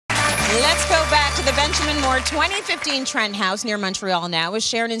Let's go back to the Benjamin Moore 2015 Trent House near Montreal now as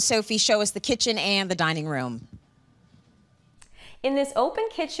Sharon and Sophie show us the kitchen and the dining room. In this open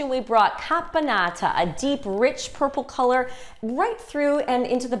kitchen, we brought caponata, a deep, rich purple color, right through and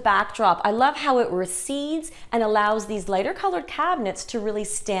into the backdrop. I love how it recedes and allows these lighter colored cabinets to really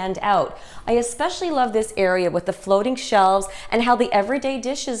stand out. I especially love this area with the floating shelves and how the everyday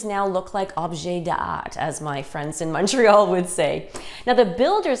dishes now look like objets d'art, as my friends in Montreal would say. Now, the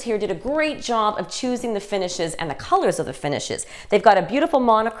builders here did a great job of choosing the finishes and the colors of the finishes. They've got a beautiful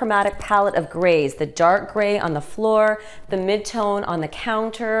monochromatic palette of grays, the dark gray on the floor, the mid-tone on the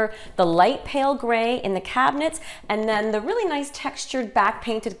counter, the light pale gray in the cabinets, and then the really nice textured back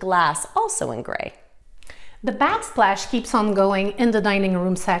painted glass also in gray. The backsplash keeps on going in the dining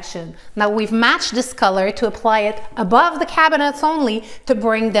room section. Now we've matched this color to apply it above the cabinets only to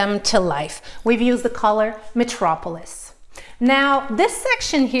bring them to life. We've used the color Metropolis. Now, this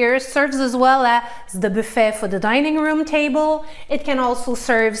section here serves as well as the buffet for the dining room table. It can also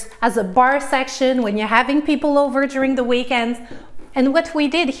serve as a bar section when you're having people over during the weekends. And what we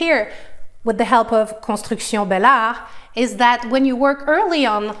did here, with the help of Construction Bel Art, is that when you work early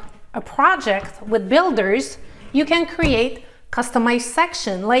on a project with builders, you can create customized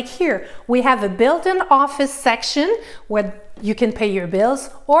section. Like here, we have a built-in office section where you can pay your bills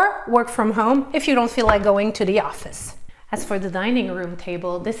or work from home if you don't feel like going to the office. As for the dining room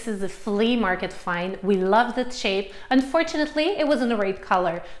table, this is a flea market find. We loved its shape. Unfortunately, it wasn't the right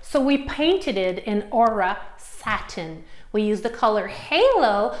color, so we painted it in Aura Satin. We used the color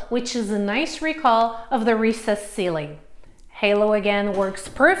Halo, which is a nice recall of the recessed ceiling. Halo again works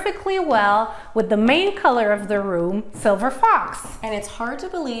perfectly well with the main color of the room, Silver Fox. And it's hard to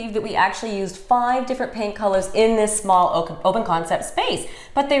believe that we actually used 5 different paint colors in this small open concept space,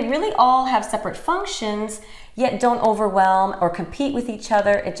 but they really all have separate functions, yet don't overwhelm or compete with each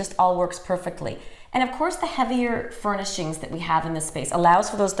other. It just all works perfectly. And of course, the heavier furnishings that we have in this space allows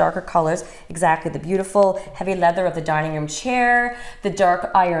for those darker colors. Exactly, the beautiful heavy leather of the dining room chair, the dark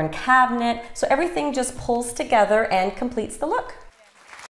iron cabinet. So everything just pulls together and completes the look.